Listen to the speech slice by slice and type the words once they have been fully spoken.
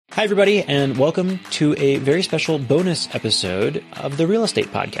Hi, everybody, and welcome to a very special bonus episode of the Real Estate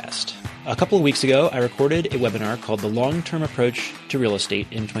Podcast. A couple of weeks ago, I recorded a webinar called The Long-Term Approach to Real Estate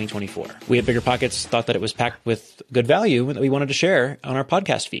in 2024. We at Bigger Pockets thought that it was packed with good value that we wanted to share on our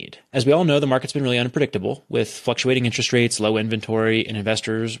podcast feed. As we all know, the market's been really unpredictable, with fluctuating interest rates, low inventory, and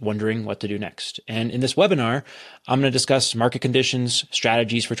investors wondering what to do next. And in this webinar, I'm going to discuss market conditions,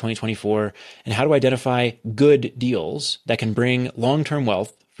 strategies for 2024, and how to identify good deals that can bring long-term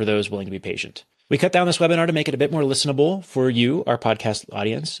wealth for those willing to be patient. We cut down this webinar to make it a bit more listenable for you, our podcast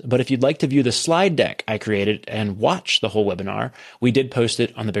audience. But if you'd like to view the slide deck I created and watch the whole webinar, we did post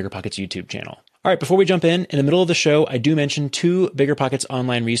it on the Bigger Pockets YouTube channel. All right, before we jump in the middle of the show, I do mention two Bigger Pockets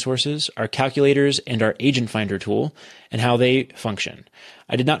online resources, our calculators and our agent finder tool, and how they function.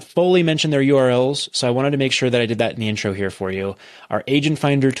 I did not fully mention their URLs, so I wanted to make sure that I did that in the intro here for you. Our agent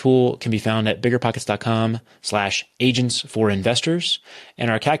finder tool can be found at biggerpockets.com/agents for investors, and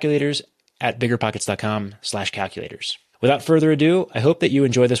our calculators at biggerpockets.com/calculators. Without further ado, I hope that you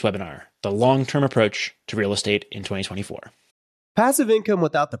enjoy this webinar, The Long-Term Approach to Real Estate in 2024. Passive income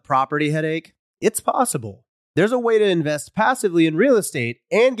without the property headache? It's possible. There's a way to invest passively in real estate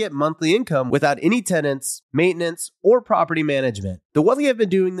and get monthly income without any tenants, maintenance, or property management. The wealthy have been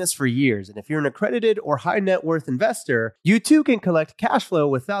doing this for years, and if you're an accredited or high net worth investor, you too can collect cash flow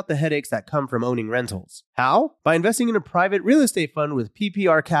without the headaches that come from owning rentals. How? By investing in a private real estate fund with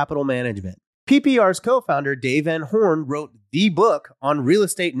PPR Capital Management. PPR's co-founder, Dave Van Horn, wrote the book on real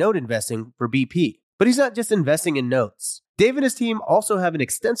estate note investing for BP. But he's not just investing in notes. Dave and his team also have an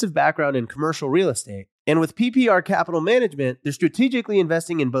extensive background in commercial real estate. And with PPR Capital Management, they're strategically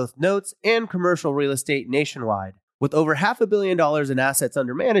investing in both notes and commercial real estate nationwide. With over $500 million in assets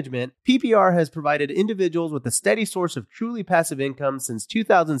under management, PPR has provided individuals with a steady source of truly passive income since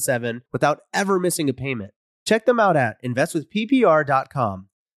 2007 without ever missing a payment. Check them out at investwithppr.com.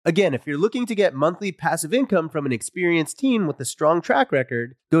 Again, if you're looking to get monthly passive income from an experienced team with a strong track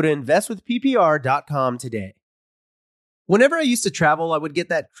record, go to investwithppr.com today. Whenever I used to travel, I would get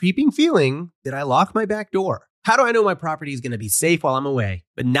that creeping feeling that I locked my back door. How do I know my property is going to be safe while I'm away?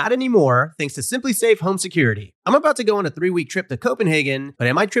 But not anymore, thanks to Simply Safe Home Security. I'm about to go on a 3-week trip to Copenhagen, but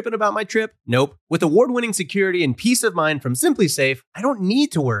am I tripping about my trip? Nope. With award-winning security and peace of mind from Simply Safe, I don't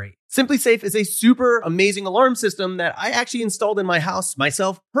need to worry. Simply Safe is a super amazing alarm system that I actually installed in my house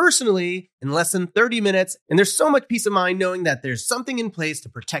myself personally in less than 30 minutes. And there's so much peace of mind knowing that there's something in place to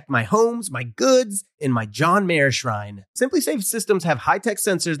protect my homes, my goods, and my John Mayer shrine. Simply Safe systems have high-tech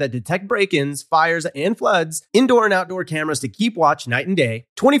sensors that detect break-ins, fires, and floods, indoor and outdoor cameras to keep watch night and day,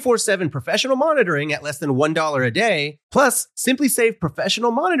 24/7 professional monitoring at less than $1 a day. Plus, Simply Safe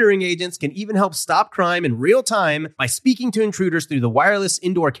professional monitoring agents can even help stop crime in real time by speaking to intruders through the wireless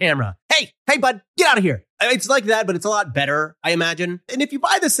indoor camera. Hey, bud, get out of here. It's like that, but it's a lot better, I imagine. And if you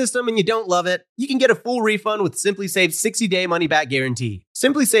buy the system and you don't love it, you can get a full refund with Simply Safe's 60-day money-back guarantee.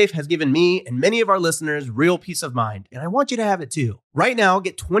 Simply Safe has given me and many of our listeners real peace of mind, and I want you to have it too. Right now,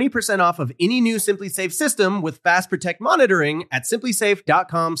 get 20% off of any new Simply Safe system with Fast Protect monitoring at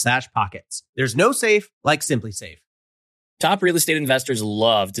simplysafe.com/pockets. There's no safe like Simply Safe. Top real estate investors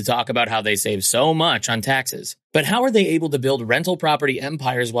love to talk about how they save so much on taxes. But how are they able to build rental property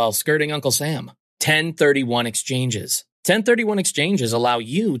empires while skirting Uncle Sam? 1031 exchanges. 1031 exchanges allow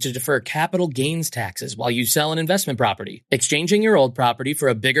you to defer capital gains taxes while you sell an investment property, exchanging your old property for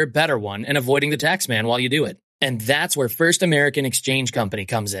a bigger, better one and avoiding the tax man while you do it. And that's where First American Exchange Company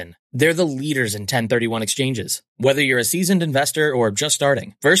comes in. They're the leaders in 1031 exchanges. Whether you're a seasoned investor or just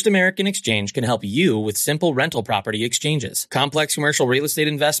starting, First American Exchange can help you with simple rental property exchanges, complex commercial real estate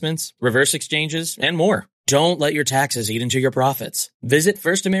investments, reverse exchanges, and more. Don't let your taxes eat into your profits. Visit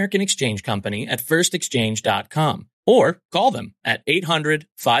First American Exchange Company at firstexchange.com or call them at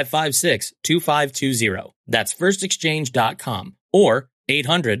 800-556-2520. That's firstexchange.com or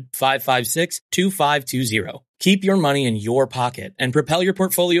 800-556-2520. Keep your money in your pocket and propel your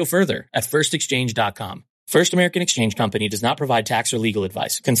portfolio further at firstexchange.com. First American Exchange Company does not provide tax or legal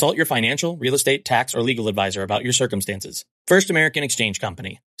advice. Consult your financial, real estate, tax, or legal advisor about your circumstances. First American Exchange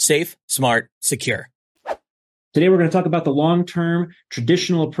Company. Safe, smart, secure. Today, we're going to talk about the long-term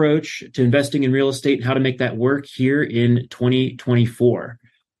traditional approach to investing in real estate and how to make that work here in 2024.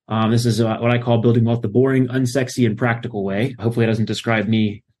 This is what I call building wealth the boring, unsexy, and practical way. Hopefully, it doesn't describe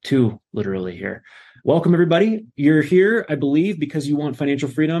me too literally here. Welcome, everybody. You're here, I believe, because you want financial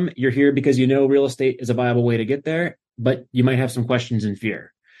freedom. You're here because you know real estate is a viable way to get there, but you might have some questions and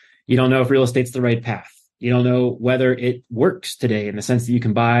fear. You don't know if real estate's the right path. You don't know whether it works today in the sense that you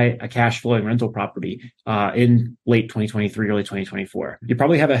can buy a cash flowing rental property in late 2023, early 2024. You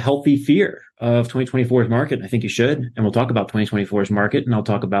probably have a healthy fear of 2024's market. And I think you should. And we'll talk about 2024's market, and I'll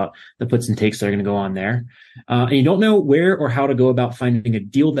talk about the puts and takes that are going to go on there. And you don't know where or how to go about finding a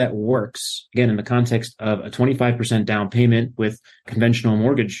deal that works, again, in the context of a 25% down payment with conventional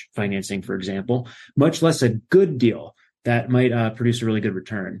mortgage financing, for example, much less a good deal that might produce a really good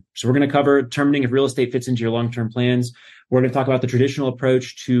return. So we're going to cover determining if real estate fits into your long-term plans. We're going to talk about the traditional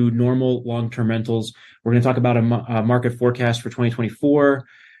approach to normal long-term rentals. We're going to talk about a market forecast for 2024.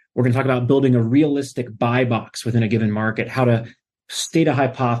 We're going to talk about building a realistic buy box within a given market, how to state a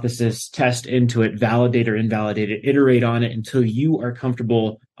hypothesis, test into it, validate or invalidate it, iterate on it until you are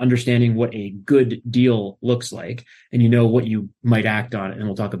comfortable understanding what a good deal looks like and you know what you might act on. And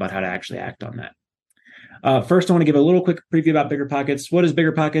we'll talk about how to actually act on that. First, I want to give a little quick preview about Bigger Pockets. What is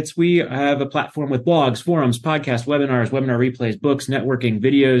Bigger Pockets? We have a platform with blogs, forums, podcasts, webinars, webinar replays, books, networking,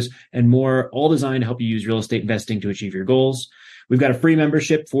 videos, and more, all designed to help you use real estate investing to achieve your goals. We've got a free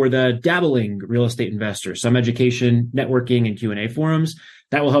membership for the dabbling real estate investor, some education, networking, and Q&A forums.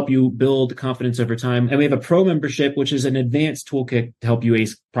 That will help you build confidence over time. And we have a pro membership, which is an advanced toolkit to help you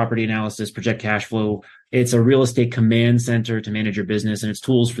ace property analysis, project cash flow. It's a real estate command center to manage your business, and it's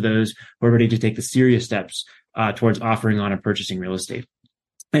tools for those who are ready to take the serious steps towards offering on and purchasing real estate.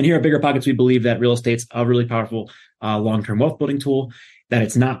 And here at Bigger Pockets, we believe that real estate's a really powerful long-term wealth building tool, that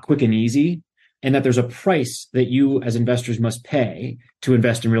it's not quick and easy, and that there's a price that you as investors must pay to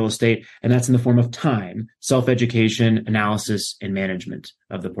invest in real estate. And that's in the form of time, self-education, analysis, and management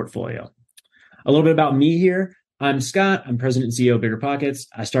of the portfolio. A little bit about me here. I'm Scott. I'm president and CEO of Bigger Pockets.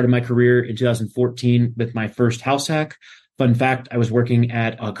 I started my career in 2014 with my first house hack. Fun fact, I was working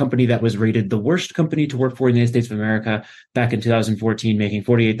at a company that was rated the worst company to work for in the United States of America back in 2014, making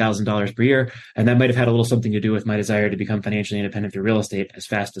 $48,000 per year. And that might have had a little something to do with my desire to become financially independent through real estate as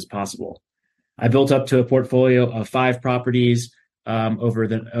fast as possible. I built up to a portfolio of 5 properties over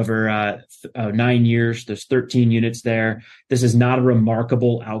 9 years. There's 13 units there. This is not a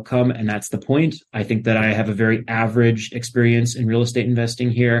remarkable outcome, and that's the point. I think that I have a very average experience in real estate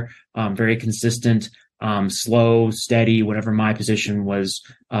investing here, very consistent, slow, steady, whenever my position was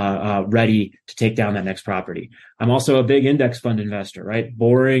ready to take down that next property. I'm also a big index fund investor, right?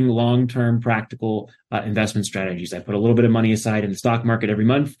 Boring, long-term, practical investment strategies. I put a little bit of money aside in the stock market every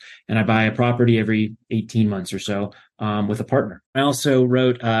month, and I buy a property every 18 months or so with a partner. I also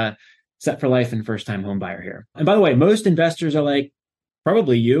wrote Set for Life and First Time Home Buyer here. And by the way, most investors are like,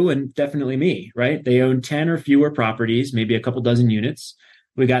 probably you and definitely me, right? They own 10 or fewer properties, maybe a couple dozen units.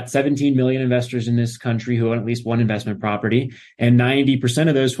 We got 17 million investors in this country who own at least one investment property. And 90%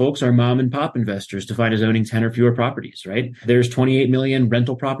 of those folks are mom and pop investors defined as owning 10 or fewer properties, right? There's 28 million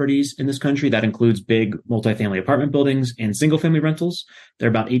rental properties in this country. That includes big multifamily apartment buildings and single family rentals. There are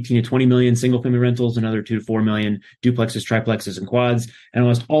about 18 to 20 million single family rentals, another 2 to 4 million duplexes, triplexes, and quads. And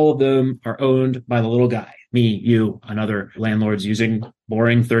almost all of them are owned by the little guy, me, you, and other landlords using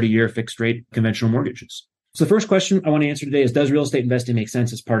boring 30-year fixed rate conventional mortgages. So the first question I want to answer today is, does real estate investing make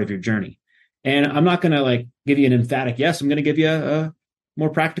sense as part of your journey? And I'm not going to give you an emphatic yes. I'm going to give you a more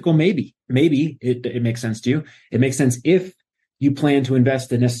practical maybe. Maybe it makes sense to you. It makes sense if you plan to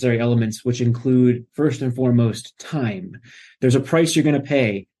invest the necessary elements, which include, first and foremost, time. There's a price you're going to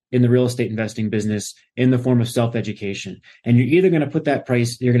pay in the real estate investing business in the form of self-education. And you're either going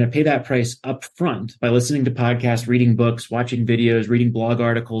to you're going to pay that price up front by listening to podcasts, reading books, watching videos, reading blog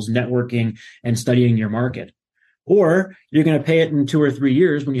articles, networking, and studying your market. Or you're going to pay it in 2 or 3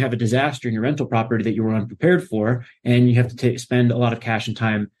 years when you have a disaster in your rental property that you were unprepared for, and you have to spend a lot of cash and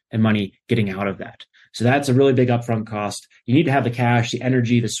time and money getting out of that. So that's a really big upfront cost. You need to have the cash, the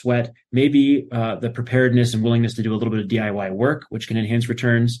energy, the sweat, maybe the preparedness and willingness to do a little bit of DIY work, which can enhance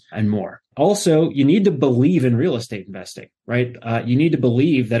returns and more. Also, you need to believe in real estate investing, right? You need to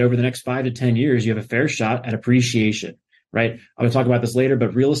believe that over the next 5 to 10 years, you have a fair shot at appreciation, right? I'm going to talk about this later,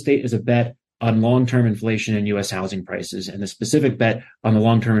 but real estate is a bet on long-term inflation in U.S. housing prices, and the specific bet on the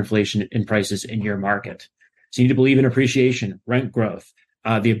long-term inflation in prices in your market. So you need to believe in appreciation, rent growth,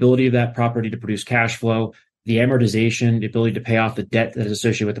 the ability of that property to produce cash flow, the amortization, the ability to pay off the debt that is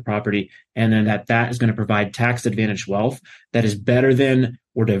associated with the property, and then that is going to provide tax-advantaged wealth that is better than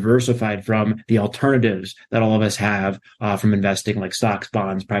or diversified from the alternatives that all of us have from investing, like stocks,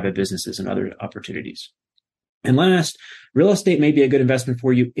 bonds, private businesses, and other opportunities. And last, real estate may be a good investment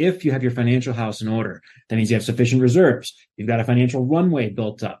for you if you have your financial house in order. That means you have sufficient reserves. You've got a financial runway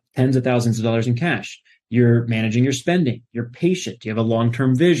built up, tens of thousands of dollars in cash. You're managing your spending. You're patient. You have a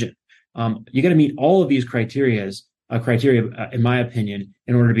long-term vision. You got to meet all of these criteria, in my opinion,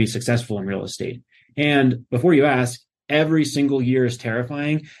 in order to be successful in real estate. And before you ask, every single year is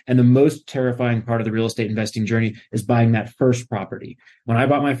terrifying. And the most terrifying part of the real estate investing journey is buying that first property. When I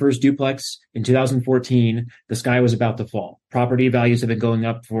bought my first duplex in 2014, the sky was about to fall. Property values have been going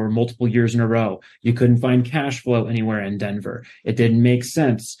up for multiple years in a row. You couldn't find cash flow anywhere in Denver. It didn't make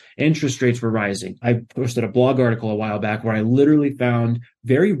sense. Interest rates were rising. I posted a blog article a while back where I literally found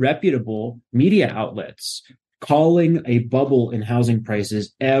very reputable media outlets calling a bubble in housing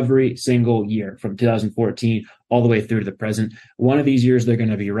prices every single year from 2014 all the way through to the present. One of these years, they're going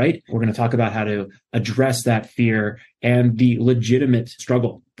to be right. We're going to talk about how to address that fear and the legitimate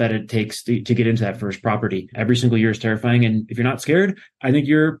struggle that it takes to get into that first property. Every single year is terrifying. And if you're not scared, I think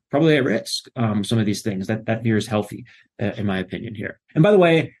you're probably at risk. Some of these things, that fear is healthy, in my opinion here. And by the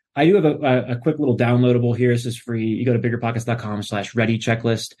way, I do have a quick little downloadable here. This is free. You go to biggerpockets.com/ready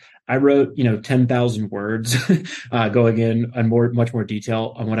checklist. I wrote, 10,000 words going in on much more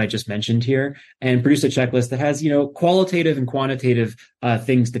detail on what I just mentioned here, and produced a checklist that has, qualitative and quantitative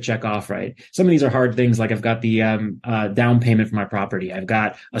things to check off, right? Some of these are hard things, like I've got the down payment for my property. I've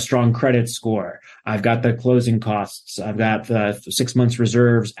got a strong credit score. I've got the closing costs. I've got the 6 months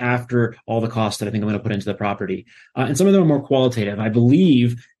reserves after all the costs that I think I'm going to put into the property. And some of them are more qualitative. I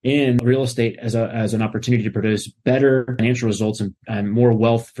believe in real estate as an opportunity to produce better financial results and more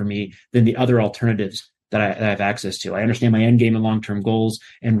wealth for me than the other alternatives that I have access to. I understand my end game and long-term goals,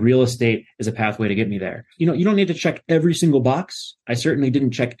 and real estate is a pathway to get me there. You don't need to check every single box. I certainly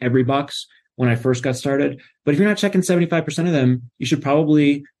didn't check every box when I first got started, but if you're not checking 75% of them, you should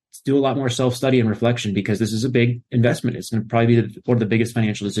probably do a lot more self-study and reflection, because this is a big investment. It's going to probably be one of the biggest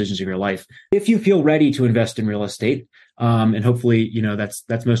financial decisions of your life. If you feel ready to invest in real estate, and hopefully,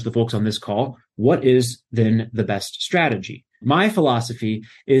 that's most of the folks on this call, what is then the best strategy? My philosophy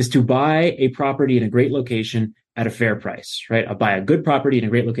is to buy a property in a great location at a fair price, right? I'll buy a good property in a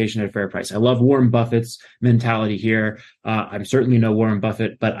great location at a fair price. I love Warren Buffett's mentality here. I'm certainly no Warren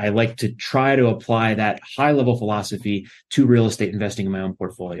Buffett, but I like to try to apply that high level philosophy to real estate investing in my own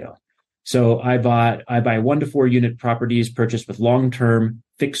portfolio. So I buy 1 to 4 unit properties purchased with long-term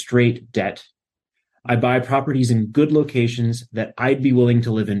fixed rate debt. I buy properties in good locations that I'd be willing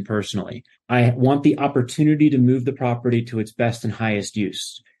to live in personally. I want the opportunity to move the property to its best and highest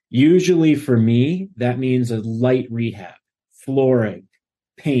use. Usually for me, that means a light rehab, flooring,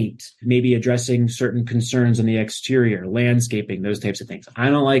 paint, maybe addressing certain concerns on the exterior, landscaping, those types of things. I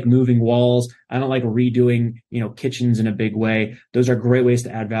don't like moving walls. I don't like redoing, kitchens in a big way. Those are great ways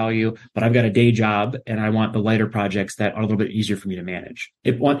to add value, but I've got a day job and I want the lighter projects that are a little bit easier for me to manage.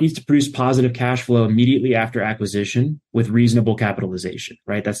 It needs to produce positive cash flow immediately after acquisition with reasonable capitalization,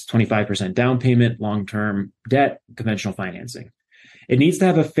 right? That's 25% down payment, long-term debt, conventional financing. It needs to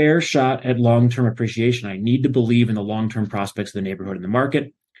have a fair shot at long-term appreciation. I need to believe in the long-term prospects of the neighborhood and the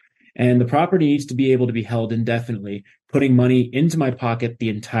market. And the property needs to be able to be held indefinitely, putting money into my pocket the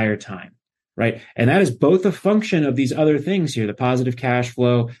entire time, right? And that is both a function of these other things here, the positive cash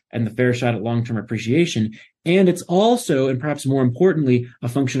flow and the fair shot at long-term appreciation. And it's also, and perhaps more importantly, a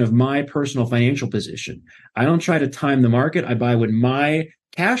function of my personal financial position. I don't try to time the market. I buy when my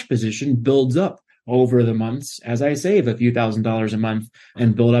cash position builds up over the months as I save a few $1,000s a month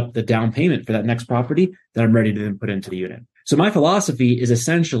and build up the down payment for that next property that I'm ready to then put into the unit. So my philosophy is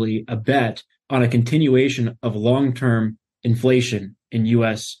essentially a bet on a continuation of long-term inflation in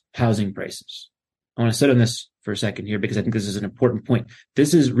U.S. housing prices. I want to sit on this for a second here because I think this is an important point.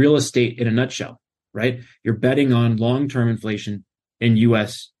 This is real estate in a nutshell, right? You're betting on long-term inflation in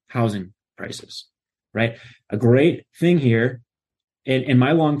U.S. housing prices, right? A great thing here. And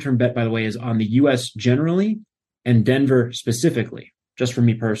my long-term bet, by the way, is on the U.S. generally and Denver specifically, just for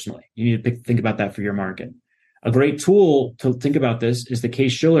me personally. You need to think about that for your market. A great tool to think about this is the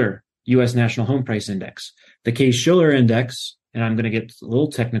Case-Shiller U.S. National Home Price Index. The Case-Shiller Index, and I'm going to get a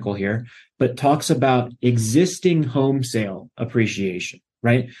little technical here, but talks about existing home sale appreciation,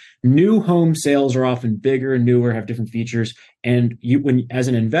 right? New home sales are often bigger, newer, have different features. And when, as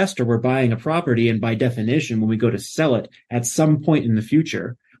an investor, we're buying a property, and by definition, when we go to sell it at some point in the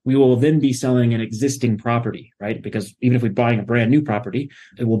future, we will then be selling an existing property, right? Because even if we're buying a brand new property,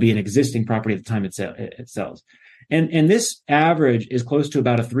 it will be an existing property at the time it sells. And this average is close to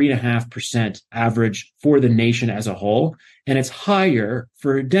about a 3.5% average for the nation as a whole. And it's higher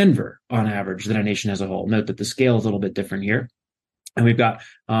for Denver on average than a nation as a whole. Note that the scale is a little bit different here. And we've got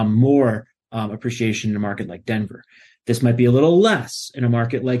more appreciation in a market like Denver. This might be a little less in a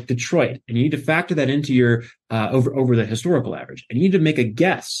market like Detroit. And you need to factor that into your over the historical average. And you need to make a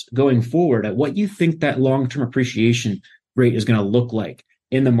guess going forward at what you think that long-term appreciation rate is going to look like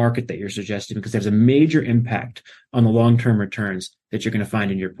in the market that you're suggesting, because there's a major impact on the long-term returns that you're going to find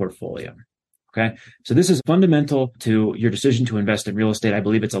in your portfolio. Okay. So this is fundamental to your decision to invest in real estate. I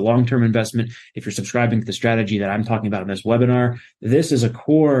believe it's a long-term investment. If you're subscribing to the strategy that I'm talking about in this webinar, this is a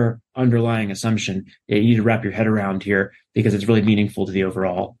core underlying assumption that you need to wrap your head around here because it's really meaningful to the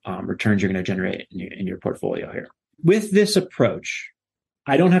overall returns you're going to generate in your portfolio here. With this approach,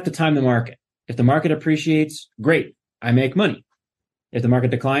 I don't have to time the market. If the market appreciates, great, I make money. If the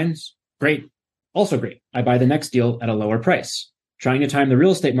market declines, great, also great. I buy the next deal at a lower price. Trying to time the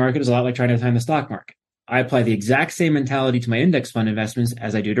real estate market is a lot like trying to time the stock market. I apply the exact same mentality to my index fund investments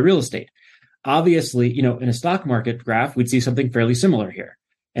as I do to real estate. Obviously, in a stock market graph, we'd see something fairly similar here.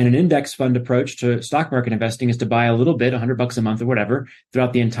 And an index fund approach to stock market investing is to buy a little bit, $100 a month or whatever,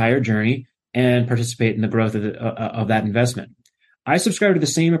 throughout the entire journey and participate in the growth of that investment. I subscribe to the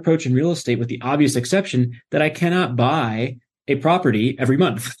same approach in real estate with the obvious exception that I cannot buy a property every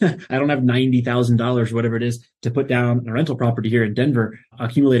month. I don't have $90,000 or whatever it is to put down a rental property here in Denver,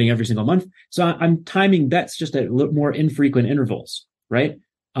 accumulating every single month. So I'm timing bets just at a little more infrequent intervals, right?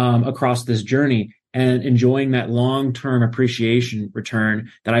 Across this journey and enjoying that long-term appreciation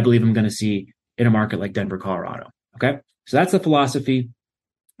return that I believe I'm going to see in a market like Denver, Colorado. Okay. So that's the philosophy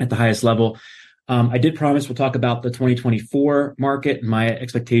at the highest level. I did promise we'll talk about the 2024 market and my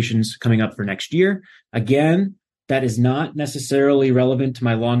expectations coming up for next year. Again, that is not necessarily relevant to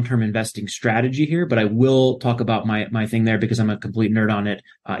my long-term investing strategy here, but I will talk about my thing there because I'm a complete nerd on it,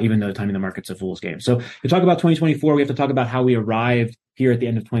 even though timing the market's a fool's game. So to talk about 2024, we have to talk about how we arrived here at the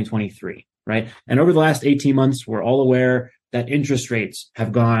end of 2023, right? And over the last 18 months, we're all aware that interest rates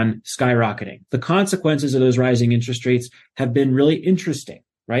have gone skyrocketing. The consequences of those rising interest rates have been really interesting,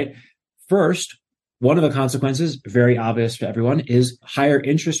 right? First, one of the consequences, very obvious to everyone, is higher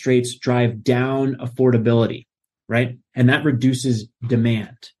interest rates drive down affordability, right? And that reduces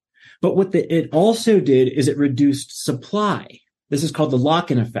demand. But what it also did is it reduced supply. This is called the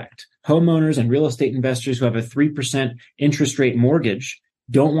lock-in effect. Homeowners and real estate investors who have a 3% interest rate mortgage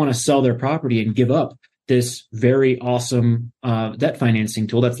don't want to sell their property and give up this very awesome debt financing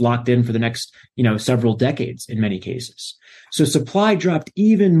tool that's locked in for the next, several decades in many cases. So supply dropped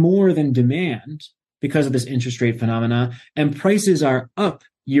even more than demand because of this interest rate phenomena, and prices are up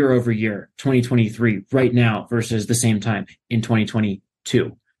year over year, 2023 right now versus the same time in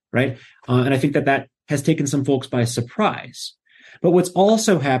 2022, right? And I think that has taken some folks by surprise. But what's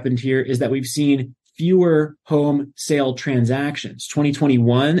also happened here is that we've seen fewer home sale transactions.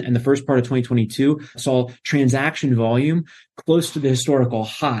 2021 and the first part of 2022 saw transaction volume close to the historical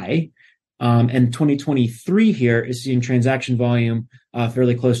high. And 2023 here is seeing transaction volume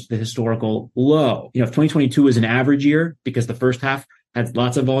fairly close to the historical low. If 2022 was an average year because the first half had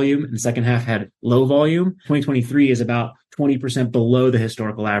lots of volume and the second half had low volume, 2023 is about 20% below the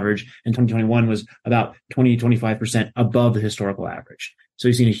historical average, and 2021 was about 25% above the historical average. So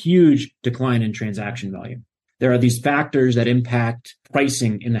you've seen a huge decline in transaction volume. There are these factors that impact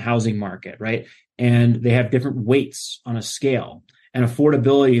pricing in the housing market, right? And they have different weights on a scale. And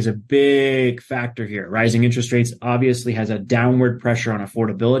affordability is a big factor here. Rising interest rates obviously has a downward pressure on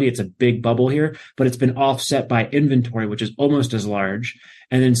affordability. It's a big bubble here, but it's been offset by inventory, which is almost as large.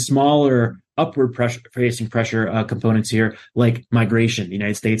 And then smaller upward pressure components here, like migration. The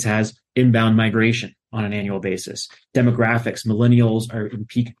United States has inbound migration on an annual basis. Demographics, millennials are in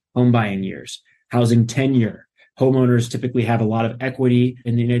peak home buying years. Housing tenure. Homeowners typically have a lot of equity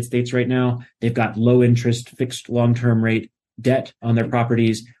in the United States right now. They've got low interest, fixed long-term rate debt on their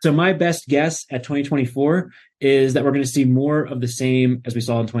properties. So my best guess at 2024 is that we're going to see more of the same as we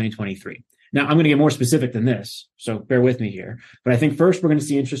saw in 2023. Now, I'm going to get more specific than this, so bear with me here. But I think first we're going to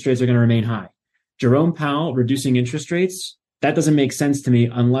see interest rates are going to remain high. Jerome Powell reducing interest rates, that doesn't make sense to me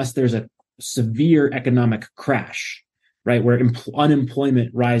unless there's a severe economic crash, right, where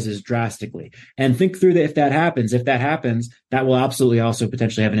unemployment rises drastically. And think through that if that happens, that will absolutely also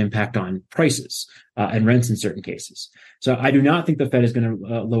potentially have an impact on prices and rents in certain cases. So I do not think the Fed is going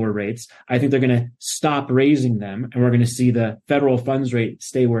to lower rates. I think they're going to stop raising them, and we're going to see the federal funds rate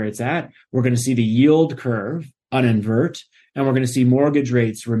stay where it's at. We're going to see the yield curve uninvert, and we're going to see mortgage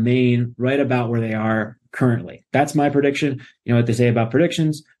rates remain right about where they are currently. That's my prediction. You know what they say about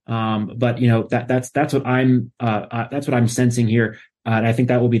predictions, but that's what I'm sensing here. And I think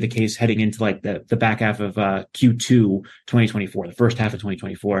that will be the case heading into like the back half of Q2 2024, the first half of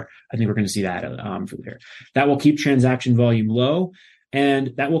 2024. I think we're going to see that from there. That will keep transaction volume low,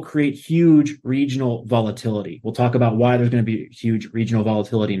 and that will create huge regional volatility. We'll talk about why there's going to be huge regional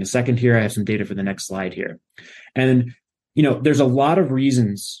volatility in a second here. I have some data for the next slide here. And, there's a lot of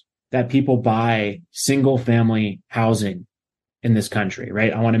reasons that people buy single family housing in this country,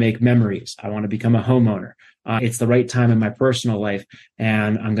 right? I want to make memories. I want to become a homeowner. It's the right time in my personal life,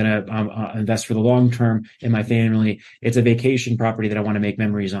 and I'm going to invest for the long term in my family. It's a vacation property that I want to make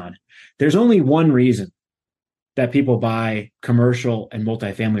memories on. There's only one reason that people buy commercial and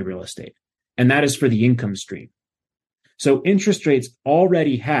multifamily real estate, and that is for the income stream. So interest rates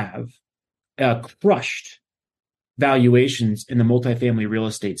already have crushed valuations in the multifamily real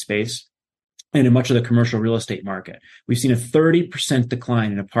estate space and in much of the commercial real estate market. We've seen a 30%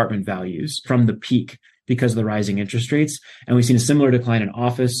 decline in apartment values from the peak because of the rising interest rates. And we've seen a similar decline in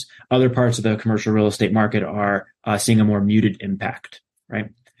office. Other parts of the commercial real estate market are seeing a more muted impact, right?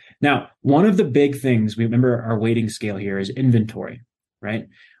 Now, one of the big things, we remember our weighting scale here is inventory, right?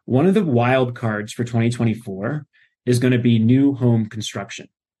 One of the wild cards for 2024 is going to be new home construction.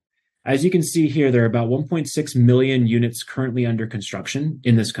 As you can see here, there are about 1.6 million units currently under construction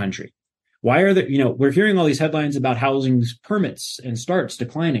in this country. Why are there, we're hearing all these headlines about housing permits and starts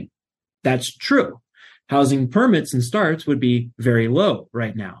declining. That's true. Housing permits and starts would be very low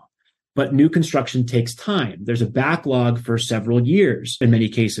right now, but new construction takes time. There's a backlog for several years in many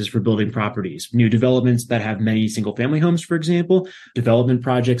cases for building properties, new developments that have many single family homes, for example, development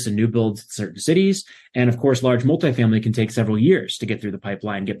projects and new builds in certain cities. And of course, large multifamily can take several years to get through the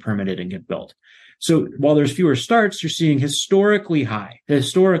pipeline, get permitted and get built. So while there's fewer starts, you're seeing historically high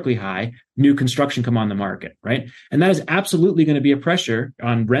new construction come on the market, right? And that is absolutely going to be a pressure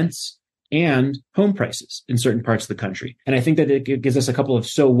on rents and home prices in certain parts of the country. And I think that it gives us a couple of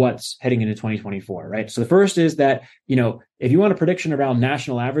so what's heading into 2024, right? So the first is that, if you want a prediction around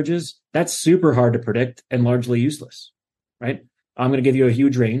national averages, that's super hard to predict and largely useless, right? I'm going to give you a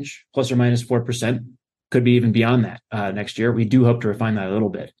huge range, plus or minus 4%, could be even beyond that next year. We do hope to refine that a little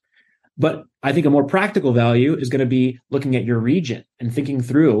bit. But I think a more practical value is going to be looking at your region and thinking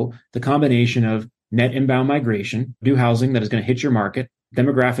through the combination of net inbound migration, new housing that is going to hit your market,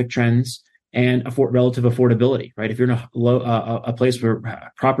 demographic trends, and relative affordability, right? If you're in a place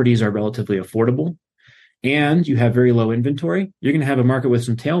where properties are relatively affordable and you have very low inventory, you're going to have a market with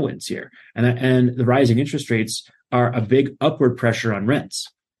some tailwinds here. And the rising interest rates are a big upward pressure on rents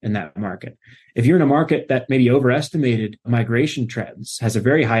in that market. If you're in a market that maybe overestimated migration trends, has a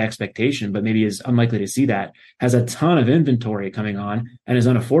very high expectation, but maybe is unlikely to see that, has a ton of inventory coming on and is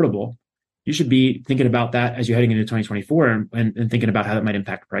unaffordable, you should be thinking about that as you're heading into 2024 and thinking about how that might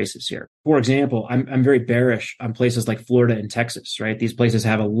impact prices here. For example, I'm very bearish on places like Florida and Texas, right? These places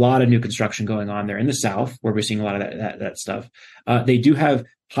have a lot of new construction going on there in the South, where we're seeing a lot of that stuff. They do have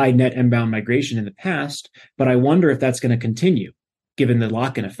high net inbound migration in the past, but I wonder if that's going to continue, given the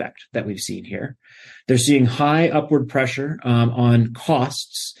lock-in effect that we've seen here. They're seeing high upward pressure on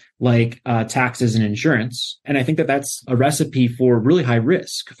costs like taxes and insurance. And I think that that's a recipe for really high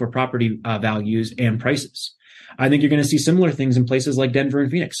risk for property values and prices. I think you're going to see similar things in places like Denver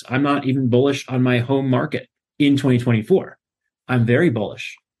and Phoenix. I'm not even bullish on my home market in 2024. I'm very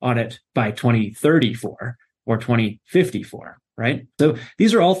bullish on it by 2034 or 2054. Right? So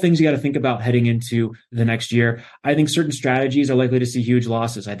these are all things you got to think about heading into the next year. I think certain strategies are likely to see huge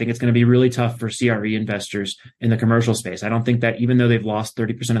losses. I think it's going to be really tough for CRE investors in the commercial space. I don't think that even though they've lost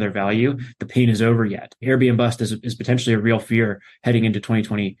 30% of their value, the pain is over yet. Airbnb bust is potentially a real fear heading into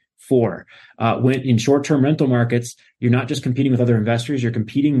 2024. When in short-term rental markets, you're not just competing with other investors, you're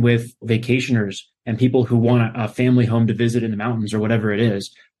competing with vacationers and people who want a family home to visit in the mountains or whatever it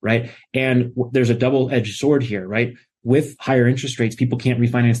is, right? And there's a double-edged sword here, right? With higher interest rates, people can't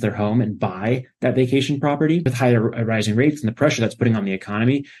refinance their home and buy that vacation property. With higher rising rates and the pressure that's putting on the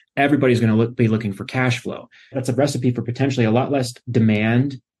economy, everybody's going to be looking for cash flow. That's a recipe for potentially a lot less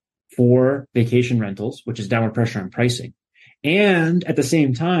demand for vacation rentals, which is downward pressure on pricing. And at the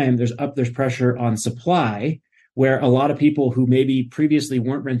same time, there's pressure on supply, where a lot of people who maybe previously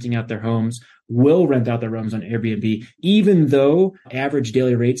weren't renting out their homes will rent out their homes on Airbnb. Even though average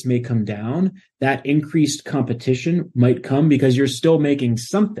daily rates may come down, that increased competition might come because you're still making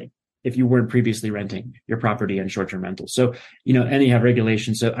something if you weren't previously renting your property in short-term rentals. So, and you have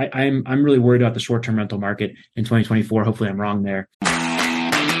regulations. So I'm really worried about the short-term rental market in 2024. Hopefully I'm wrong there.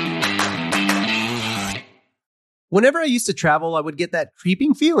 Whenever I used to travel, I would get that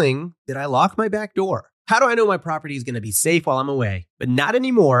creeping feeling that I locked my back door. How do I know my property is going to be safe while I'm away? But not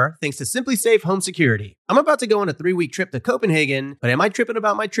anymore, thanks to Simply Safe Home Security. I'm about to go on a 3-week trip to Copenhagen, but am I tripping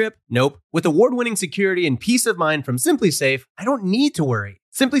about my trip? Nope. With award-winning security and peace of mind from Simply Safe, I don't need to worry.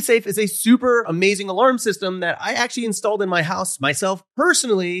 SimpliSafe is a super amazing alarm system that I actually installed in my house myself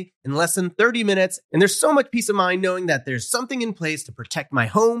personally in less than 30 minutes. And there's so much peace of mind knowing that there's something in place to protect my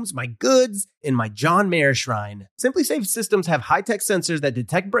homes, my goods, and my John Mayer shrine. SimpliSafe systems have high-tech sensors that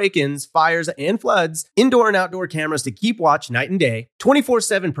detect break-ins, fires, and floods, indoor and outdoor cameras to keep watch night and day,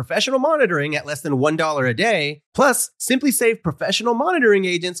 24/7 professional monitoring at less than $1 a day. Plus, SimpliSafe professional monitoring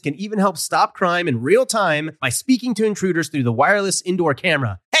agents can even help stop crime in real time by speaking to intruders through the wireless indoor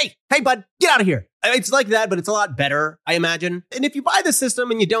camera. Hey, bud, get out of here. It's like that, but it's a lot better, I imagine. And if you buy the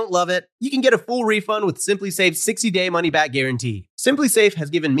system and you don't love it, you can get a full refund with SimpliSafe's 60-day money-back guarantee. SimpliSafe has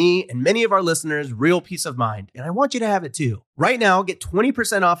given me and many of our listeners real peace of mind, and I want you to have it too. Right now, get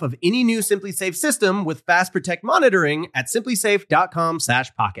 20% off of any new SimpliSafe system with Fast Protect monitoring at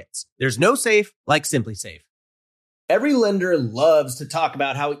simplisafe.com/pockets. There's no safe like SimpliSafe. Every lender loves to talk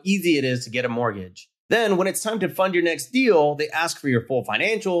about how easy it is to get a mortgage. Then, when it's time to fund your next deal, they ask for your full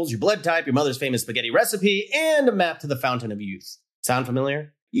financials, your blood type, your mother's famous spaghetti recipe, and a map to the fountain of youth. Sound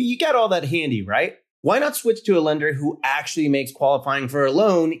familiar? You got all that handy, right? Why not switch to a lender who actually makes qualifying for a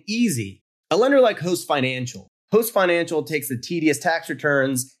loan easy? A lender like Host Financial. Host Financial takes the tedious tax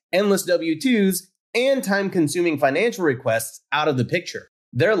returns, endless W-2s, and time-consuming financial requests out of the picture.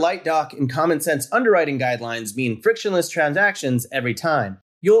 Their light doc and common sense underwriting guidelines mean frictionless transactions every time.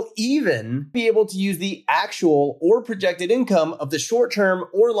 You'll even be able to use the actual or projected income of the short-term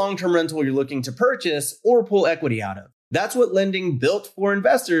or long-term rental you're looking to purchase or pull equity out of. That's what lending built for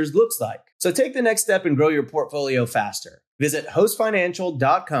investors looks like. So take the next step and grow your portfolio faster. Visit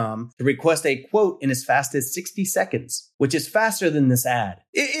hostfinancial.com to request a quote in as fast as 60 seconds, which is faster than this ad.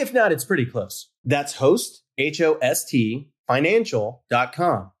 If not, it's pretty close. That's host, H-O-S-T,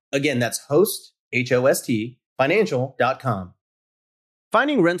 financial.com. Again, that's host, H-O-S-T, financial.com.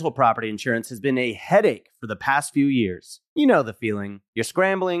 Finding rental property insurance has been a headache for the past few years. You know the feeling. You're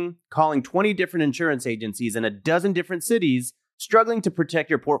scrambling, calling 20 different insurance agencies in a dozen different cities, struggling to protect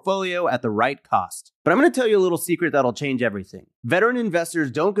your portfolio at the right cost. But I'm going to tell you a little secret that'll change everything. Veteran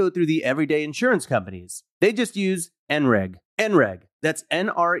investors don't go through the everyday insurance companies. They just use NREG. NREG, that's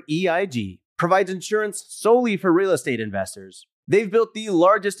N-R-E-I-G, provides insurance solely for real estate investors. They've built the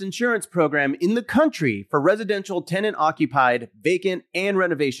largest insurance program in the country for residential tenant-occupied, vacant, and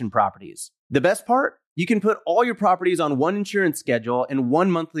renovation properties. The best part? You can put all your properties on one insurance schedule and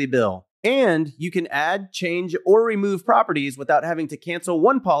one monthly bill. And you can add, change, or remove properties without having to cancel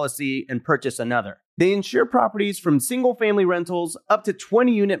one policy and purchase another. They insure properties from single-family rentals up to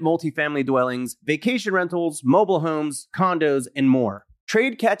 20-unit multifamily dwellings, vacation rentals, mobile homes, condos, and more.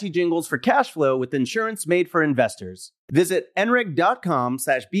 Trade catchy jingles for cash flow with insurance made for investors. Visit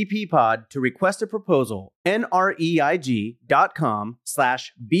nreg.com/bppod to request a proposal.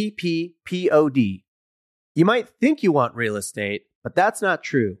 nreg.com/bppod. You might think you want real estate, but that's not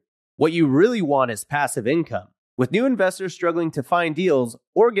true. What you really want is passive income. With new investors struggling to find deals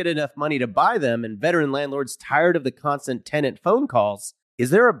or get enough money to buy them and veteran landlords tired of the constant tenant phone calls, is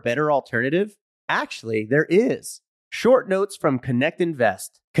there a better alternative? Actually, there is. Short notes from Connect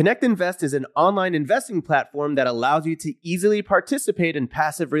Invest. Connect Invest is an online investing platform that allows you to easily participate in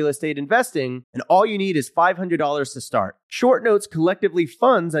passive real estate investing, and all you need is $500 to start. Short Notes collectively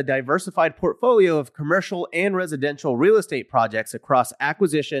funds a diversified portfolio of commercial and residential real estate projects across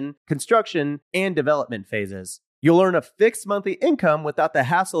acquisition, construction, and development phases. You'll earn a fixed monthly income without the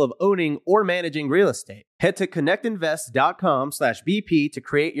hassle of owning or managing real estate. Head to connectinvest.com/BP to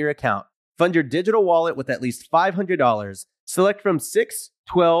create your account. Fund your digital wallet with at least $500. Select from 6,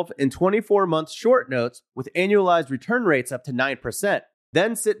 12, and 24-month short notes with annualized return rates up to 9%.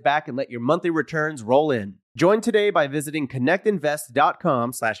 Then sit back and let your monthly returns roll in. Join today by visiting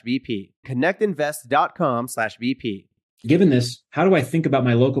connectinvest.com/BP. Connectinvest.com/BP. Given this, how do I think about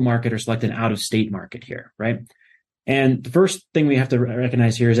my local market or select an out-of-state market here, right? And the first thing we have to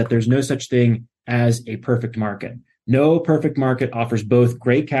recognize here is that there's no such thing as a perfect market. No perfect market offers both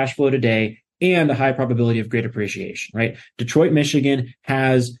great cash flow today and a high probability of great appreciation, right? Detroit, Michigan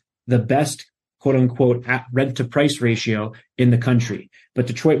has the best quote unquote rent to price ratio in the country. But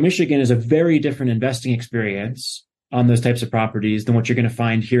Detroit, Michigan is a very different investing experience on those types of properties than what you're going to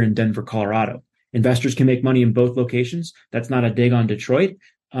find here in Denver, Colorado. Investors can make money in both locations. That's not a dig on Detroit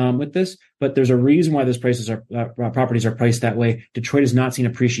with this, but there's a reason why those properties are priced that way. Detroit has not seen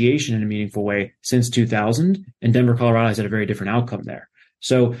appreciation in a meaningful way since 2000, and Denver, Colorado has had a very different outcome there.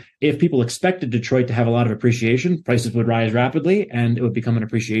 So if people expected Detroit to have a lot of appreciation, prices would rise rapidly and it would become an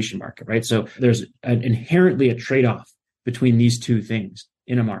appreciation market, right? So there's inherently a trade-off between these two things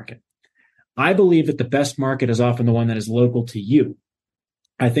in a market. I believe that the best market is often the one that is local to you.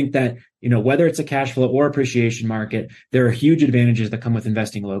 I think that, whether it's a cash flow or appreciation market, there are huge advantages that come with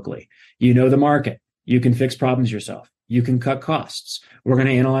investing locally. You know the market. You can fix problems yourself. You can cut costs. We're going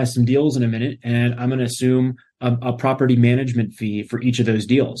to analyze some deals in a minute, and I'm going to assume a property management fee for each of those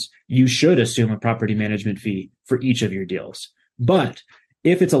deals. You should assume a property management fee for each of your deals. But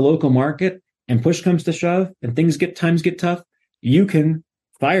if it's a local market and push comes to shove and times get tough, you can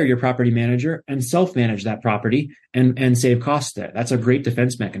fire your property manager and self-manage that property and save costs there. That's a great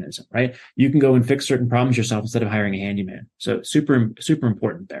defense mechanism, right? You can go and fix certain problems yourself instead of hiring a handyman. So super, super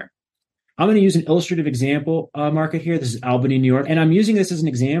important there. I'm going to use an illustrative example market here. This is Albany, New York. And I'm using this as an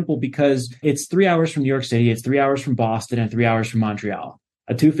example because it's 3 hours from New York City. It's 3 hours from Boston and 3 hours from Montreal.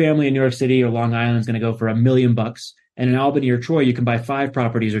 A 2-family in New York City or Long Island is going to go for $1 million. And in Albany or Troy, you can buy 5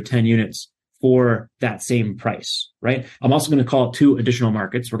 properties or 10 units for that same price, right? I'm also going to call it 2 additional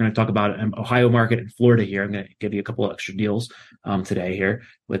markets. We're going to talk about an Ohio market and Florida here. I'm going to give you a couple of extra deals today here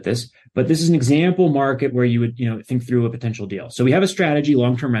with this. But this is an example market where you would think through a potential deal. So we have a strategy,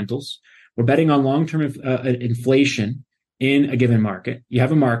 long-term rentals. We're betting on long-term inflation in a given market. You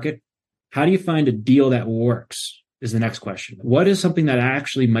have a market. How do you find a deal that works is the next question. What is something that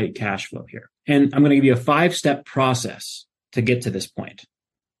actually might cash flow here? And I'm going to give you a 5-step process to get to this point.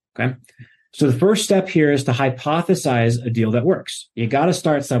 Okay. So the first step here is to hypothesize a deal that works. You got to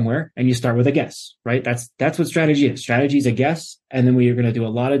start somewhere, and you start with a guess, right? That's what strategy is. Strategy is a guess. And then we are going to do a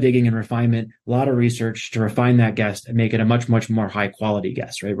lot of digging and refinement, a lot of research to refine that guess and make it a much, much more high quality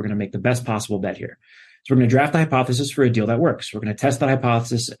guess, right? We're going to make the best possible bet here. So we're going to draft a hypothesis for a deal that works. We're going to test that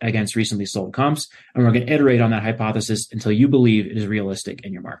hypothesis against recently sold comps, and we're going to iterate on that hypothesis until you believe it is realistic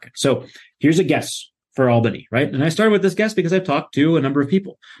in your market. So here's a guess for Albany, right? And I started with this guess because I've talked to a number of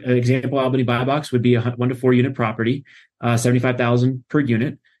people. An example, Albany buy box would be a 1 to 4 unit property, $75,000 per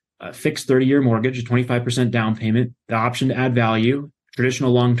unit, fixed 30-year mortgage, a 25% down payment, the option to add value,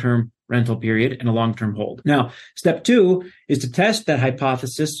 traditional long-term rental period, and a long-term hold. Now, step 2 is to test that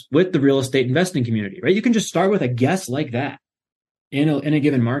hypothesis with the real estate investing community, right? You can just start with a guess like that in a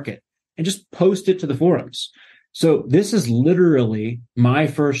given market and just post it to the forums. So this is literally my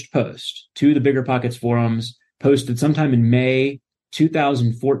first post to the Bigger Pockets forums, posted sometime in May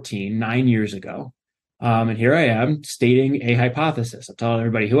 2014, 9 years ago. And here I am stating a hypothesis. I'm telling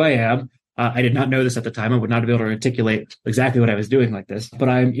everybody who I am. I did not know this at the time. I would not be able to articulate exactly what I was doing like this. But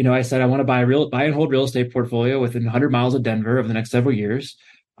I said I want to buy and hold real estate portfolio within 100 miles of Denver over the next several years.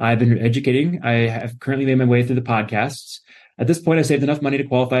 I've been educating. I have currently made my way through the podcasts. At this point, I saved enough money to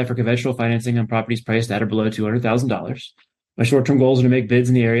qualify for conventional financing on properties priced at or below $200,000. My short-term goals are to make bids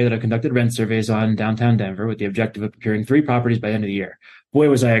in the area that I've conducted rent surveys on in downtown Denver with the objective of procuring 3 properties by the end of the year. Boy,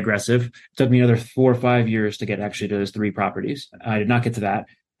 was I aggressive. It took me another 4 or 5 years to get actually to those 3 properties. I did not get to that.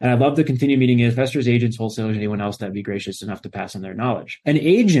 And I'd love to continue meeting investors, agents, wholesalers, anyone else that'd be gracious enough to pass on their knowledge. An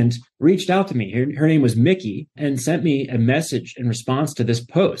agent reached out to me. Her name was Mickey, and sent me a message in response to this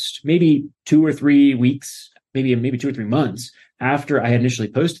post, maybe 2 or 3 weeks, maybe 2 or 3 months after I had initially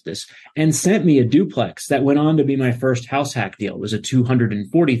posted this, and sent me a duplex that went on to be my first house hack deal. It was a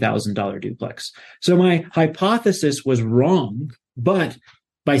 $240,000 duplex. So my hypothesis was wrong, but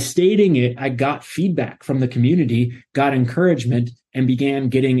by stating it, I got feedback from the community, got encouragement, and began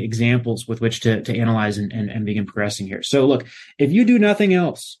getting examples with which to analyze and begin progressing here. So look, if you do nothing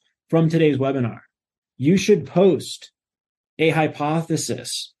else from today's webinar, you should post a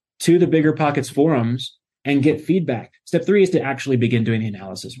hypothesis to the Bigger Pockets forums and get feedback. Step 3 is to actually begin doing the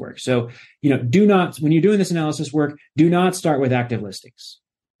analysis work. So, when you're doing this analysis work, do not start with active listings.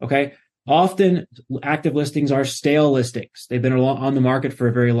 Okay. Often active listings are stale listings. They've been on the market for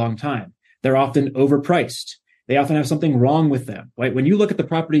a very long time. They're often overpriced. They often have something wrong with them, right? When you look at the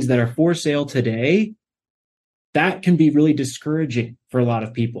properties that are for sale today, that can be really discouraging for a lot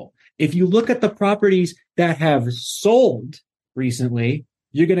of people. If you look at the properties that have sold recently,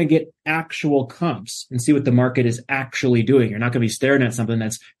 you're going to get actual comps and see what the market is actually doing. You're not going to be staring at something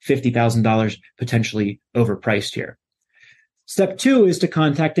that's $50,000 potentially overpriced here. Step 2 is to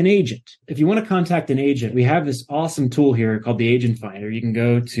contact an agent. If you want to contact an agent, we have this awesome tool here called the Agent Finder. You can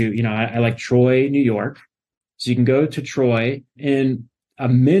go to, I like Troy, New York. So you can go to Troy in a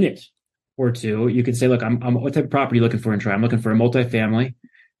minute or two. You can say, look, I'm what type of property are you looking for in Troy? I'm looking for a multifamily.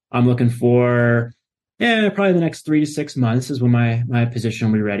 I'm looking for probably the next 3 to 6 months is when my position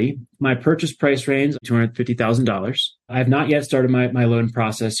will be ready. My purchase price range, $250,000. I have not yet started my loan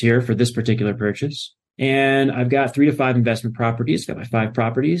process here for this particular purchase. And I've got 3 to 5 investment properties, got my 5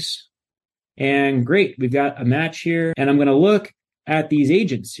 properties. And great, we've got a match here. And I'm going to look at these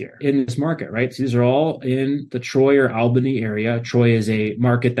agents here in this market, right? So these are all in the Troy or Albany area. Troy is a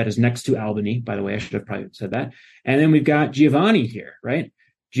market that is next to Albany, by the way. I should have probably said that. And then we've got Giovanni here, right?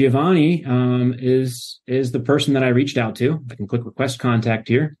 Giovanni is the person that I reached out to. I can click request contact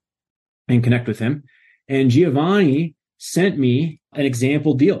here and connect with him. And Giovanni sent me an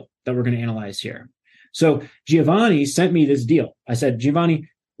example deal that we're going to analyze here. So Giovanni sent me this deal. I said, Giovanni,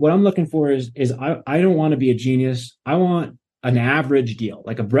 what I'm looking for is I don't want to be a genius. I want an average deal,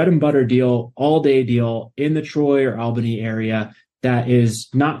 like a bread and butter deal, all day deal in the Troy or Albany area. That is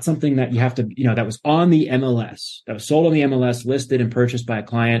not something that you have to, that was on the MLS, that was sold on the MLS, listed and purchased by a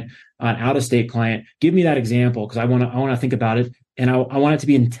client, an out-of-state client. Give me that example because I want to think about it, and I want it to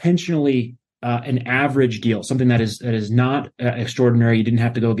be intentionally an average deal, something that is not extraordinary. You didn't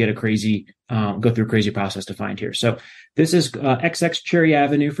have to go through a crazy process to find here. So this is XX Cherry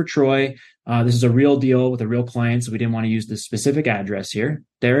Avenue for Troy. This is a real deal with a real client, so we didn't want to use the specific address here.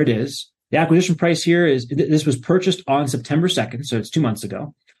 There it is. The acquisition price here this was purchased on September 2nd, so it's 2 months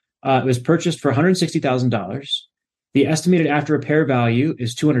ago. It was purchased for $160,000. The estimated after repair value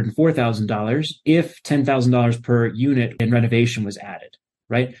is $204,000 if $10,000 per unit in renovation was added,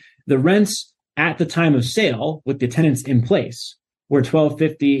 right? The rents at the time of sale with the tenants in place were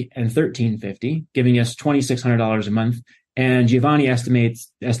 $1,250 and $1,350, giving us $2,600 a month. And Giovanni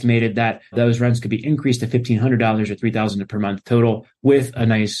estimated that those rents could be increased to $1,500 or $3,000 per month total with a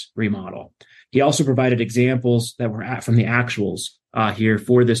nice remodel. He also provided examples that were from the actuals here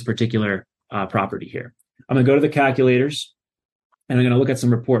for this particular property here. I'm going to go to the calculators and I'm going to look at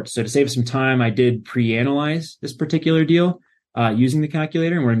some reports. So to save some time, I did pre-analyze this particular deal using the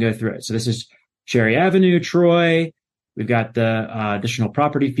calculator, and we're going to go through it. So this is Cherry Avenue, Troy. We've got the additional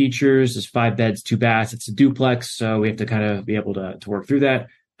property features. There's 5 beds, 2 baths. It's a duplex, so we have to kind of be able to work through that.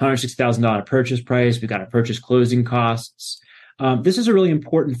 $160,000 purchase price. We've got our purchase closing costs. This is a really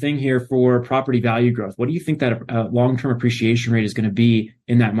important thing here for property value growth. What do you think that a long-term appreciation rate is going to be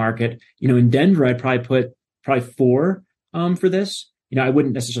in that market? In Denver, I'd probably put 4 for this. I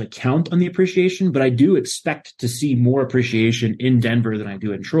wouldn't necessarily count on the appreciation, but I do expect to see more appreciation in Denver than I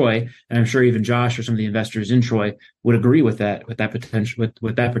do in Troy. And I'm sure even Josh or some of the investors in Troy would agree with that potential,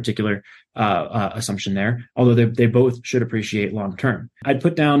 with that particular assumption there, although they both should appreciate long term. I'd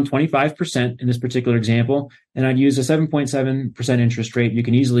put down 25% in this particular example, and I'd use a 7.7% interest rate. You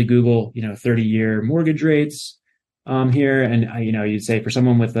can easily Google, 30-year mortgage rates here. And, you'd say for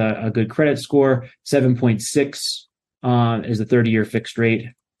someone with a good credit score, 7.6 is the 30-year fixed rate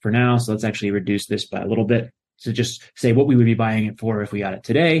for now. So let's actually reduce this by a little bit. So just say what we would be buying it for if we got it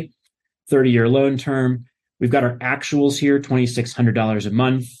today. 30-year loan term. We've got our actuals here, $2,600 a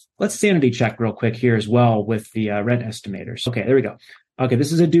month. Let's sanity check real quick here as well with the rent estimators. Okay, there we go. Okay,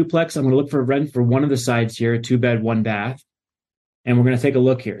 this is a duplex. I'm going to look for rent for one of the sides here, 2-bed, 1-bath. And we're going to take a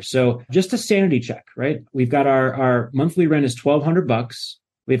look here. So just a sanity check, right? We've got our monthly rent is $1,200.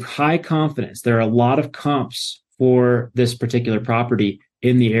 We have high confidence. There are a lot of comps for this particular property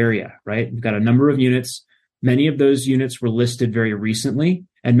in the area, right? We've got a number of units. Many of those units were listed very recently,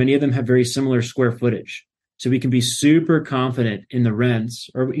 and many of them have very similar square footage. So we can be super confident in the rents,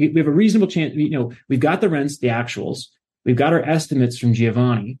 or we have a reasonable chance. We've got the rents, the actuals. We've got our estimates from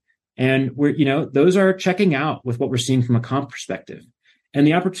Giovanni, and those are checking out with what we're seeing from a comp perspective. And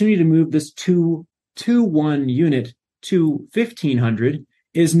the opportunity to move this 2-1 unit to 1,500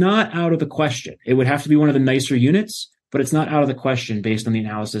 is not out of the question. It would have to be one of the nicer units, but it's not out of the question based on the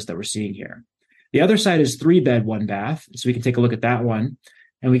analysis that we're seeing here. The other side is 3-bed, 1-bath. So we can take a look at that one,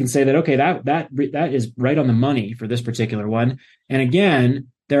 and we can say that, okay, that is right on the money for this particular one. And again,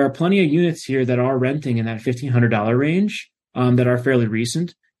 there are plenty of units here that are renting in that $1,500 range that are fairly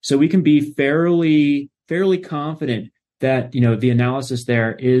recent. So we can be fairly confident that the analysis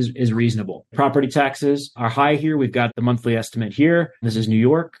there is reasonable. Property taxes are high here. We've got the monthly estimate here. This is New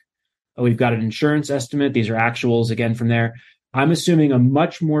York. We've got an insurance estimate. These are actuals again from there. I'm assuming a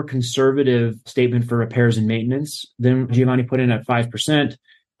much more conservative statement for repairs and maintenance than Giovanni put in at 5%,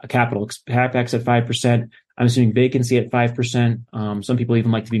 a capital capex at 5%. I'm assuming vacancy at 5%. Some people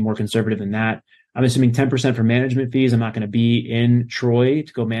even like to be more conservative than that. I'm assuming 10% for management fees. I'm not going to be in Troy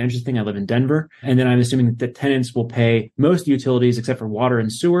to go manage this thing. I live in Denver. And then I'm assuming that tenants will pay most utilities except for water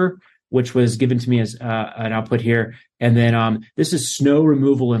and sewer, which was given to me as an output here. And then this is snow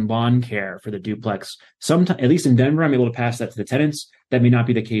removal and lawn care for the duplex. Sometimes, at least in Denver, I'm able to pass that to the tenants. That may not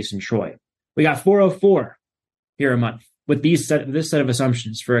be the case in Troy. We got 404 here a month with this set of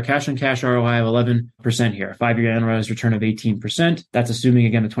assumptions for a cash-on-cash ROI of 11% here, a 5-year annualized return of 18%. That's assuming,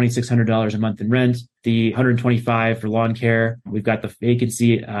 again, the $2,600 a month in rent, the $125 for lawn care. We've got the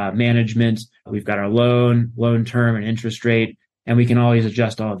vacancy management. We've got our loan term, and interest rate. And we can always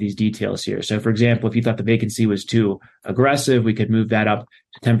adjust all of these details here. So, for example, if you thought the vacancy was too aggressive, we could move that up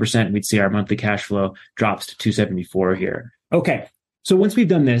to 10%. And we'd see our monthly cash flow drops to $274 here. Okay. So once we've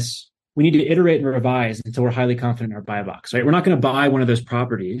done this, we need to iterate and revise until we're highly confident in our buy box, right? We're not going to buy one of those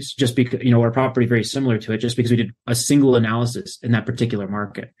properties just because, or a property very similar to it, just because we did a single analysis in that particular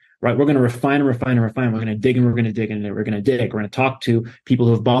market, right? We're going to refine and refine and refine. We're going to dig and we're going to dig and we're going to dig. We're going to talk to people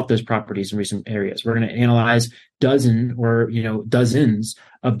who have bought those properties in recent areas. We're going to analyze dozens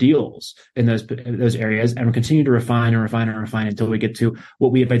of deals in those areas, and we'll continue to refine and refine and refine until we get to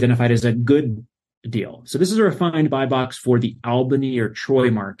what we have identified as a good deal. So this is a refined buy box for the Albany or Troy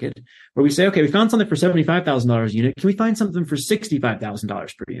market, where we say, okay, we found something for $75,000 a unit. Can we find something for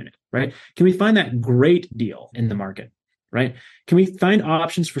 $65,000 per unit, right? Can we find that great deal in the market, right? Can we find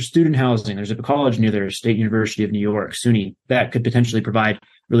options for student housing? There's a college near there, State University of New York, SUNY, that could potentially provide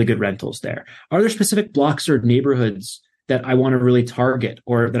really good rentals there. Are there specific blocks or neighborhoods that I want to really target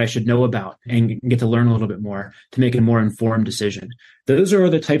or that I should know about and get to learn a little bit more to make a more informed decision? Those are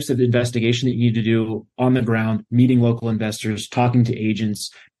the types of investigation that you need to do on the ground, meeting local investors, talking to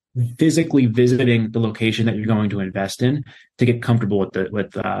agents, physically visiting the location that you're going to invest in to get comfortable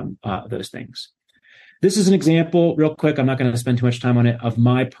with those things. This is an example, real quick, I'm not going to spend too much time on it, of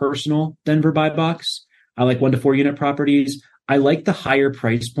my personal Denver buy box. I like 1 to 4 unit properties. I like the higher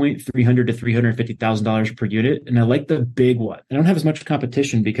price point, $300,000 to $350,000 per unit, and I like the big one. I don't have as much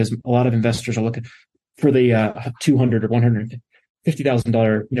competition because a lot of investors are looking for the $200,000 or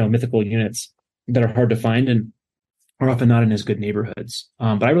 $150,000 mythical units that are hard to find and are often not in as good neighborhoods.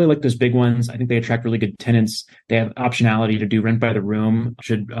 But I really like those big ones. I think they attract really good tenants. They have optionality to do rent by the room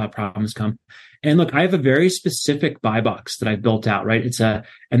should problems come. And look, I have a very specific buy box that I've built out, right?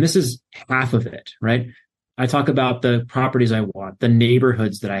 And this is half of it, right? I talk about the properties I want, the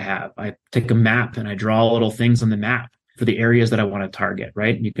neighborhoods that I have. I take a map and I draw little things on the map for the areas that I want to target,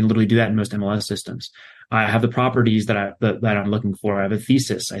 right? You can literally do that in most MLS systems. I have the properties that I'm looking for. I have a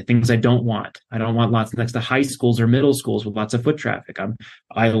thesis. I have things I don't want. I don't want lots next to high schools or middle schools with lots of foot traffic.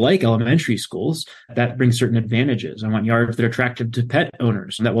 I like elementary schools. That brings certain advantages. I want yards that are attractive to pet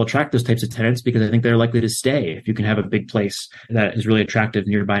owners and that will attract those types of tenants because I think they're likely to stay. If you can have a big place that is really attractive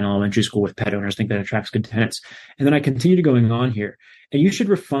nearby an elementary school with pet owners, I think that attracts good tenants. And then I continue going on here. And you should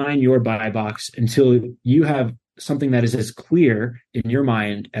refine your buy box until you have something that is as clear in your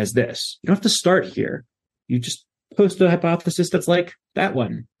mind as this. You don't have to start here. You just post a hypothesis that's like that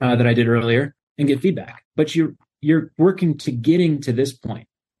one that I did earlier and get feedback. But you're working to getting to this point.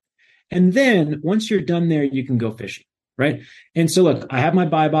 And then once you're done there, you can go fishing, right? And so look, I have my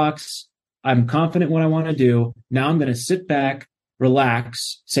buy box. I'm confident what I want to do. Now I'm going to sit back,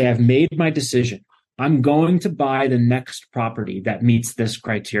 relax, say I've made my decision. I'm going to buy the next property that meets this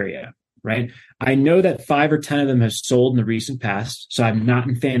criteria, right? I know that 5 or 10 of them have sold in the recent past, so I'm not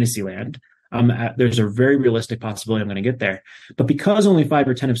in fantasy land. There's a very realistic possibility I'm going to get there. But because only 5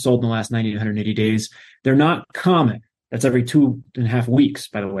 or 10 have sold in the last 90 to 180 days, they're not common. That's every 2.5 weeks,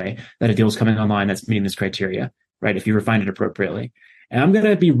 by the way, that a deal is coming online that's meeting this criteria, right? If you refine it appropriately. And I'm going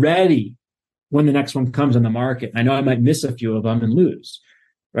to be ready when the next one comes on the market. I know I might miss a few of them and lose,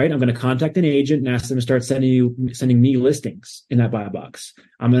 right? I'm going to contact an agent and ask them to start sending me listings in that buy box.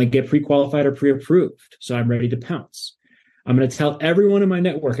 I'm going to get pre-qualified or pre-approved, so I'm ready to pounce. I'm going to tell everyone in my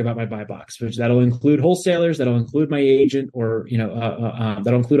network about my buy box, which that'll include wholesalers, that'll include my agent, or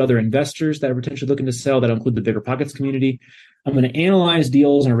that'll include other investors that are potentially looking to sell, that'll include the Bigger Pockets community. I'm going to analyze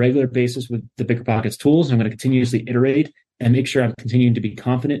deals on a regular basis with the Bigger Pockets tools. I'm going to continuously iterate and make sure I'm continuing to be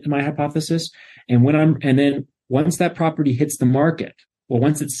confident in my hypothesis. And then once that property hits the market, well,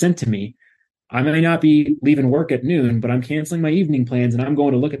 once it's sent to me, I may not be leaving work at noon, but I'm canceling my evening plans and I'm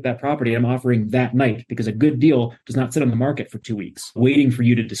going to look at that property I'm offering that night, because a good deal does not sit on the market for 2 weeks waiting for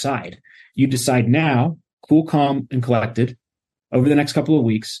you to decide. You decide now, cool, calm, and collected over the next couple of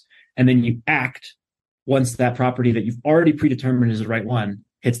weeks, and then you act once that property that you've already predetermined is the right one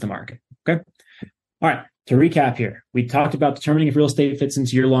hits the market. Okay? All right. To recap here, we talked about determining if real estate fits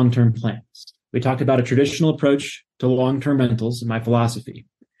into your long-term plans. We talked about a traditional approach to long-term rentals and my philosophy.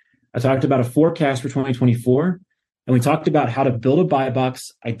 I talked about a forecast for 2024, and we talked about how to build a buy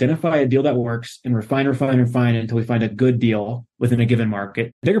box, identify a deal that works, and refine until we find a good deal within a given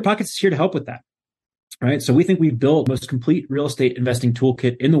market. Bigger Pockets is here to help with that, right? So we think we've built the most complete real estate investing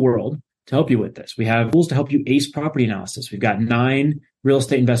toolkit in the world to help you with this. We have tools to help you ace property analysis. We've got 9 real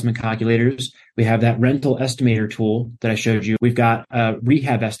estate investment calculators. We have that rental estimator tool that I showed you. We've got a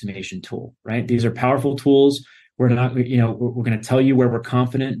rehab estimation tool, right? These are powerful tools. We're going to tell you where we're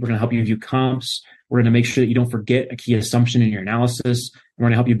confident. We're going to help you view comps. We're going to make sure that you don't forget a key assumption in your analysis. We're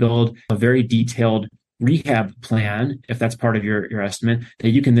going to help you build a very detailed rehab plan, if that's part of your estimate, that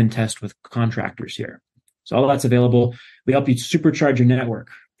you can then test with contractors here. So all that's available. We help you supercharge your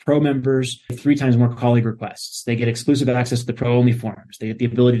network Pro members get 3 times more colleague requests. They get exclusive access to the Pro only forums. They get the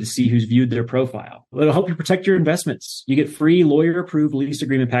ability to see who's viewed their profile. It'll help you protect your investments. You get free lawyer-approved lease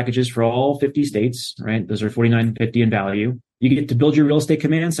agreement packages for all 50 states, right? Those are $49.50 in value. You get to build your real estate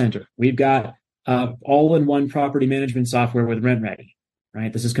command center. We've got all-in-one property management software with RentReady,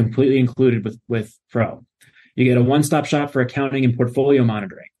 right? This is completely included with Pro. You get a one-stop shop for accounting and portfolio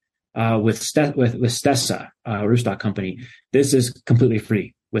monitoring with Stessa, Roofstock company. This is completely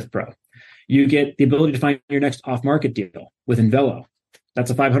free with Pro. You get the ability to find your next off-market deal with Invelo.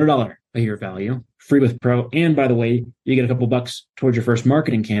 That's a $500 a year value, free with Pro. And by the way, you get a couple bucks towards your first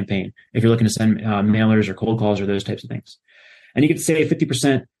marketing campaign if you're looking to send mailers or cold calls or those types of things. And you get to save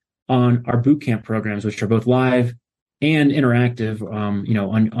 50% on our bootcamp programs, which are both live and interactive,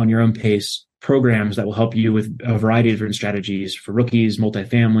 on your own pace programs that will help you with a variety of different strategies for rookies,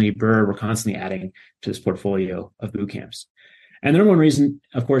 multifamily, BRRRR. We're constantly adding to this portfolio of bootcamps. And the number one reason,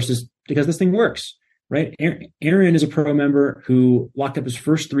 of course, is because this thing works, right? Aaron is a Pro member who locked up his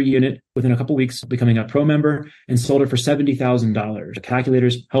first 3 unit within a couple of weeks, becoming a Pro member, and sold it for $70,000. The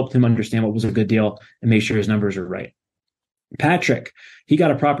calculators helped him understand what was a good deal and make sure his numbers are right. Patrick, he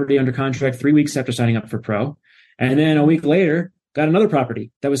got a property under contract 3 weeks after signing up for Pro. And then a week later, got another property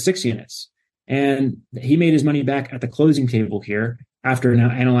that was 6 units. And he made his money back at the closing table here after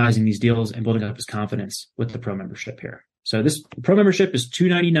now analyzing these deals and building up his confidence with the Pro membership here. So this Pro membership is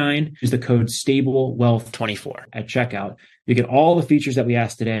 $299. Use the code STABLEWEALTH24 at checkout. You get all the features that we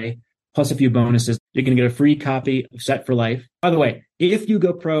asked today, plus a few bonuses. You're going to get a free copy of Set for Life. By the way, if you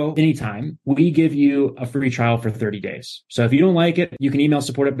go Pro anytime, we give you a free trial for 30 days. So if you don't like it, you can email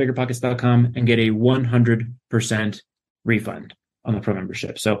support@biggerpockets.com and get a 100% refund on the Pro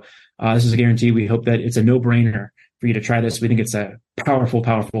membership. So this is a guarantee. We hope that it's a no-brainer for you to try this. We think it's a powerful,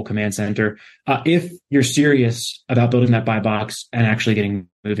 powerful command center. If you're serious about building that buy box and actually getting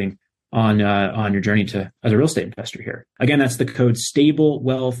moving on your journey as a real estate investor here. Again, that's the code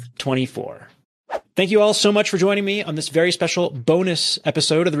STABLEWEALTH24. Thank you all so much for joining me on this very special bonus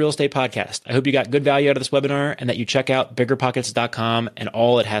episode of the Real Estate Podcast. I hope you got good value out of this webinar and that you check out biggerpockets.com and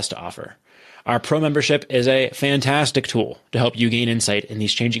all it has to offer. Our Pro membership is a fantastic tool to help you gain insight in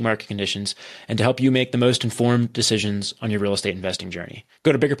these changing market conditions and to help you make the most informed decisions on your real estate investing journey.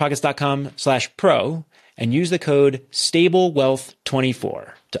 Go to biggerpockets.com/pro and use the code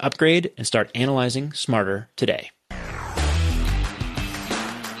STABLEWEALTH24 to upgrade and start analyzing smarter today.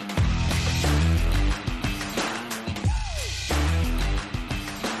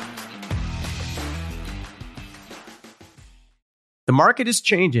 The market is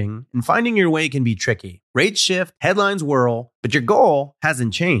changing, and finding your way can be tricky. Rates shift, headlines whirl, but your goal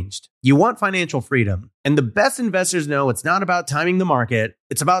hasn't changed. You want financial freedom, and the best investors know it's not about timing the market,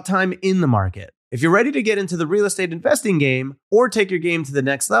 it's about time in the market. If you're ready to get into the real estate investing game or take your game to the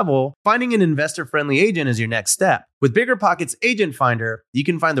next level, finding an investor-friendly agent is your next step. With BiggerPockets Agent Finder, you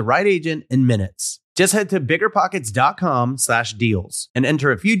can find the right agent in minutes. Just head to biggerpockets.com/deals and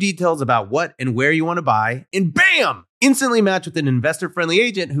enter a few details about what and where you want to buy, and bam! Instantly match with an investor-friendly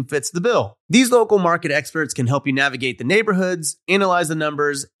agent who fits the bill. These local market experts can help you navigate the neighborhoods, analyze the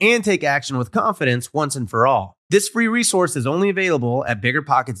numbers, and take action with confidence once and for all. This free resource is only available at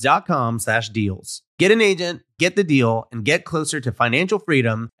biggerpockets.com/deals. Get an agent, get the deal, and get closer to financial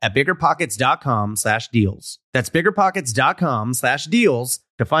freedom at biggerpockets.com/deals. That's biggerpockets.com/deals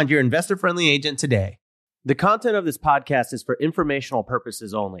to find your investor-friendly agent today. The content of this podcast is for informational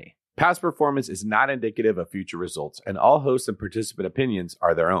purposes only. Past performance is not indicative of future results, and all host and participant opinions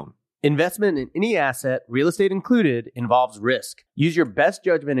are their own. Investment in any asset, real estate included, involves risk. Use your best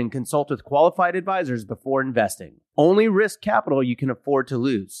judgment and consult with qualified advisors before investing. Only risk capital you can afford to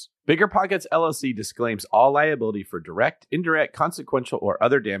lose. BiggerPockets LLC disclaims all liability for direct, indirect, consequential, or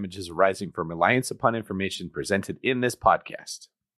other damages arising from reliance upon information presented in this podcast.